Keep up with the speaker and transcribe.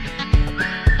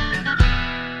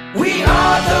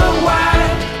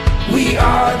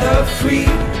free,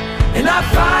 and our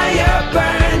fire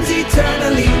burns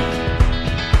eternally.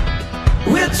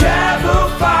 We'll travel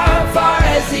far, far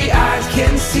as the eyes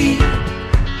can see.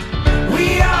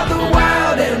 We are the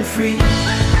wild and free.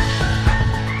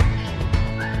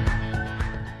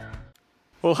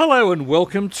 Well, hello and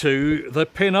welcome to the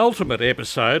penultimate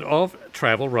episode of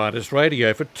Travel Writers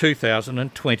Radio for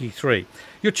 2023.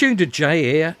 You're tuned to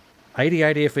J-Air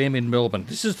 88 FM in Melbourne.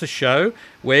 This is the show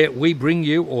where we bring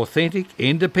you authentic,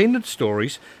 independent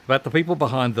stories about the people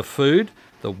behind the food,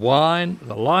 the wine,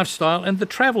 the lifestyle and the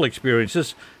travel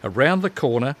experiences around the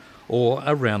corner or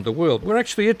around the world. We're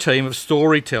actually a team of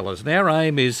storytellers, and our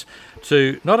aim is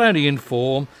to not only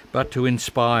inform but to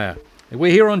inspire.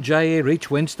 We're here on J-Air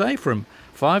each Wednesday from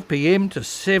 5 p.m. to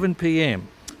 7 p.m.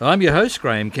 I'm your host,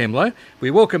 Graeme Kemlo.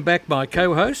 We welcome back my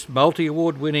co-host,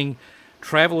 multi-award-winning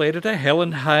travel editor,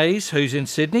 Helen Hayes, who's in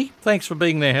Sydney. Thanks for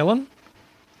being there, Helen.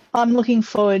 I'm looking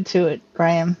forward to it,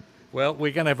 Graeme. Well,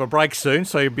 we're going to have a break soon,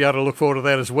 so you'll be able to look forward to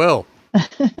that as well. Now,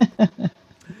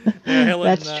 Helen,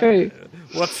 that's true.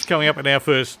 What's coming up in our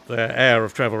first hour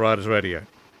of Travel Writers Radio?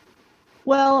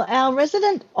 Well, our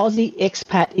resident Aussie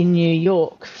expat in New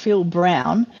York, Phil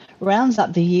Brown, rounds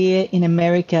up the year in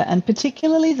America and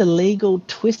particularly the legal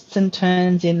twists and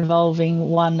turns involving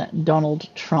one Donald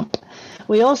Trump.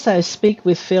 We also speak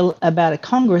with Phil about a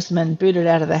congressman booted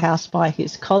out of the House by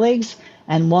his colleagues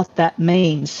and what that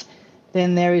means.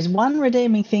 Then there is one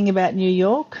redeeming thing about New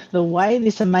York, the way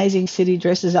this amazing city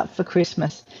dresses up for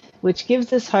Christmas, which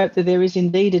gives us hope that there is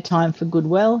indeed a time for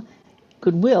goodwill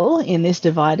in this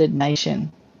divided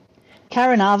nation.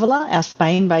 Karen Avila, our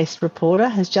Spain-based reporter,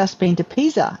 has just been to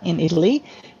Pisa in Italy,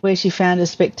 where she found a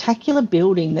spectacular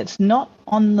building that's not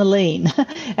on the lean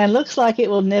and looks like it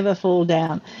will never fall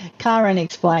down. Karen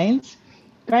explains.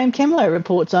 Graeme Kemlo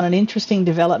reports on an interesting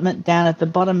development down at the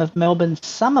bottom of Melbourne's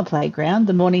summer playground,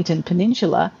 the Mornington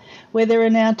Peninsula, where there are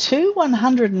now two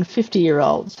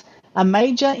 150-year-olds, a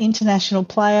major international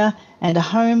player and a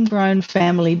homegrown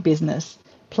family business,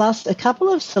 plus a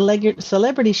couple of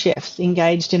celebrity chefs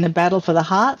engaged in a battle for the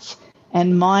hearts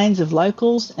and minds of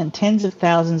locals and tens of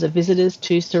thousands of visitors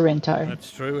to Sorrento.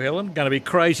 That's true, Helen. Going to be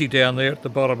crazy down there at the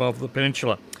bottom of the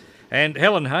peninsula. And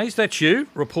Helen Hayes, that's you,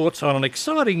 reports on an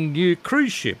exciting new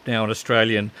cruise ship now in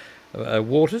Australian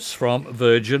waters from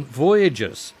Virgin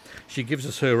Voyages. She gives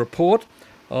us her report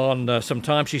on some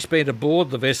time she spent aboard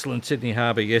the vessel in Sydney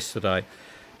Harbour yesterday.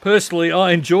 Personally,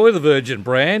 I enjoy the Virgin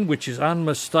brand, which is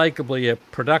unmistakably a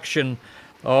production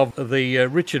of the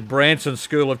Richard Branson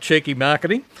School of Cheeky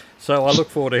Marketing. So I look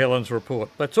forward to Helen's report.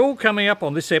 That's all coming up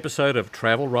on this episode of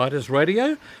Travel Writers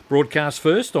Radio, broadcast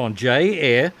first on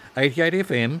J-Air 88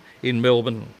 FM in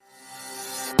Melbourne.